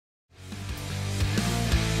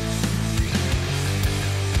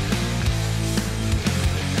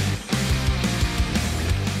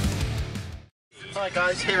Hi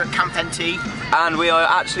guys, here at Camp NT. And we are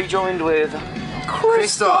actually joined with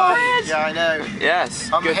Christoph! Yeah, I know. Yes,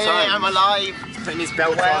 I'm good here, time. I'm alive. Putting his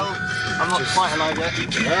belt on. I'm not quite alive yet.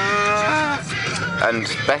 And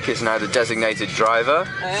Beck is now the designated driver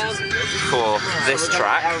for this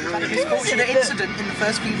track. Unfortunate incident in the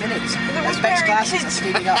first few minutes. As Beck's glasses are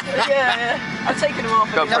steaming up. Yeah, I've taken them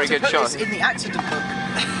off. Got a pretty good Put shot. this in the accident book.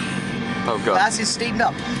 Oh god. Glasses steamed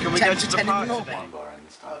up. Can we 10 go to to the 10 in the park morning. today?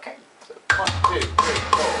 Okay. 1, 2, 3,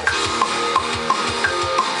 4.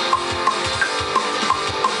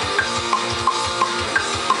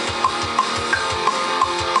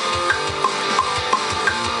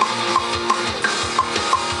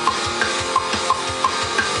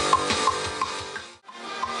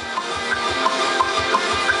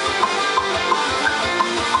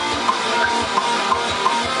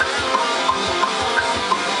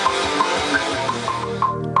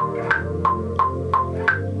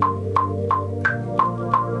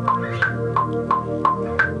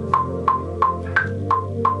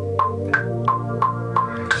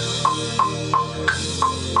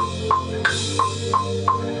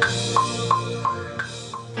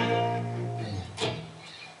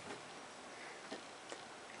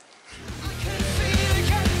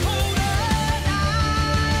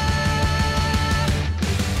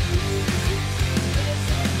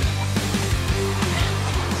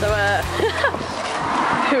 So,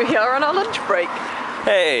 we are on our lunch break.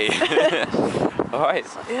 Hey! Alright,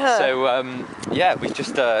 Yeah. so yeah, we've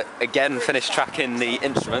just again finished tracking the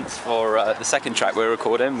instruments for the second track we're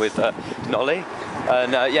recording with Nolly.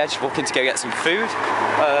 And yeah, just walking to go get some food.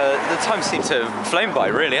 The time seems to have flown by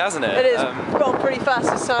really, hasn't it? It is gone pretty fast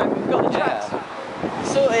this time. We've got the tracks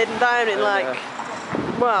sorted and down in like,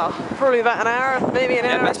 well, probably about an hour, maybe an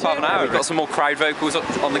hour. Yeah, best part of an hour. We've got some more crowd vocals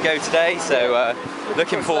on the go today, so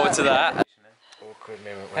looking forward to that. Awkward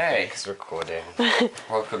moment Hey. Beck's recording.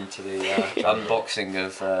 Welcome to the unboxing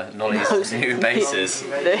of Nolly's new basses.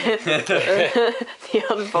 the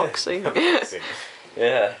unboxing.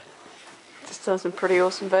 Yeah. Just done some pretty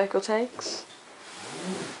awesome vocal takes.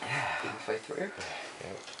 Yeah, halfway through.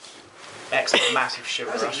 Excellent, massive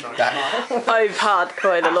sugar rush right now. I've had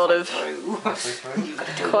quite a lot of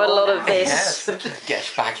this.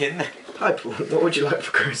 Get back in there. Hi Paul, what would you like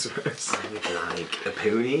for Christmas? I would like a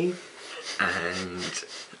pony and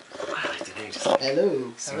I don't know, just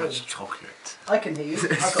Hello. so much chocolate. I can hear you.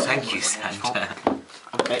 Thank you, Santa.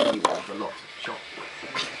 I bet you have a lot of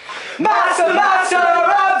chocolate. Master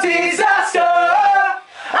of disaster!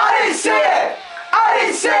 I didn't see it! I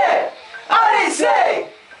didn't see it! I didn't see!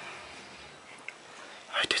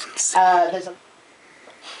 I didn't see There's a...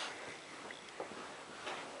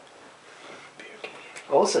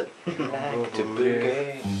 Awesome. Back to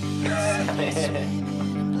boogie.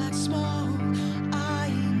 Black smoke. I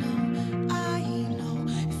know.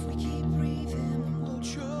 If we keep breathing, we'll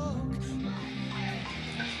choke.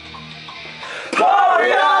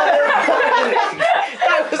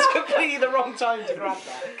 That was completely the wrong time to grab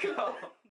that.